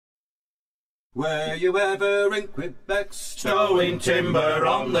Were you ever in Quebec, stowing timber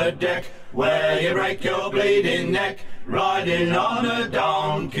on the deck, where you break your bleeding neck, riding on a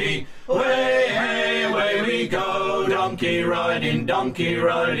donkey? Way, hey, away we go, donkey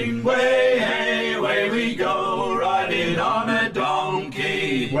riding, way, hey, away we go, riding on a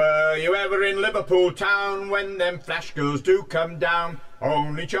donkey. Were you ever in Liverpool town, when them flash girls do come down,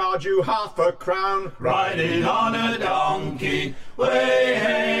 only charge you £half, riding on a donkey? Way,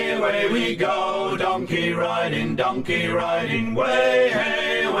 hey, away we go, donkey riding, way,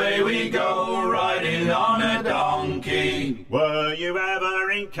 hey, away we go, riding on a donkey. Were you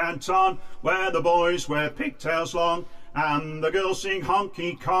ever in Canton, where the boys wear pigtails long, and the girls sing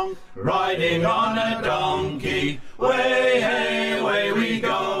honky conk, riding on a donkey? Way, hey, away we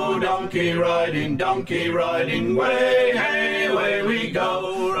go, donkey riding, way, hey, away we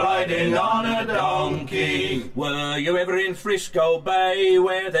go, riding on a donkey. Were you ever in Frisco Bay,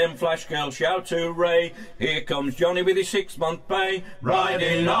 where them flash girls shout hooray, here comes Johnny with his 6-month pay,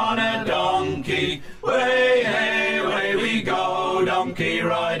 riding on a donkey? Way, hey, away we go, donkey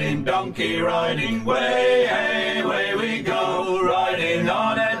riding, way, hey, away we go, riding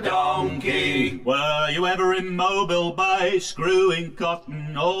on a donkey. Were you ever in Mobile Bay, screwing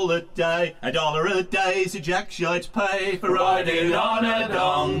cotton all the day, $1 a day's a jackshite's pay for riding on a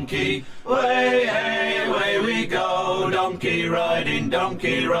donkey? Way, hey, away we go, donkey riding,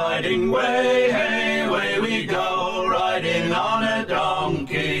 way, hey, away we go, riding on a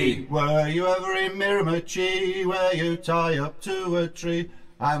donkey. Were you ever in Miramichi, where you tie up to a tree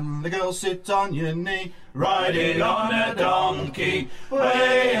and the girls sit on your knee, riding on a donkey?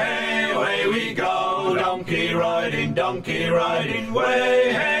 Way, hey, away we go, donkey riding,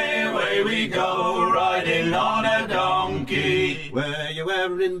 way, hey, away we go, riding on a donkey. Were you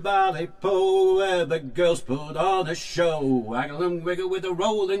ever in Ballypoe, where the girls put on a show, waggle and wiggle with a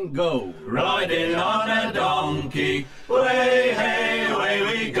roll and go, riding on a donkey? Way, hey, away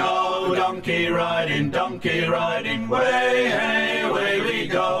we go, donkey riding, way, hey, away we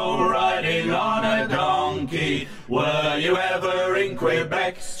go, riding on a donkey. Were you ever in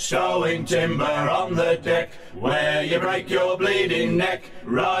Quebec, stowing timber on the deck, where you break your bleeding neck,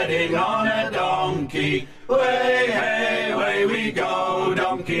 riding on a donkey? Way, hey, away we go,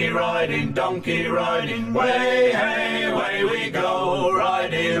 donkey riding, way, hey, away we go,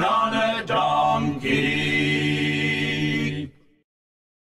 riding on a donkey.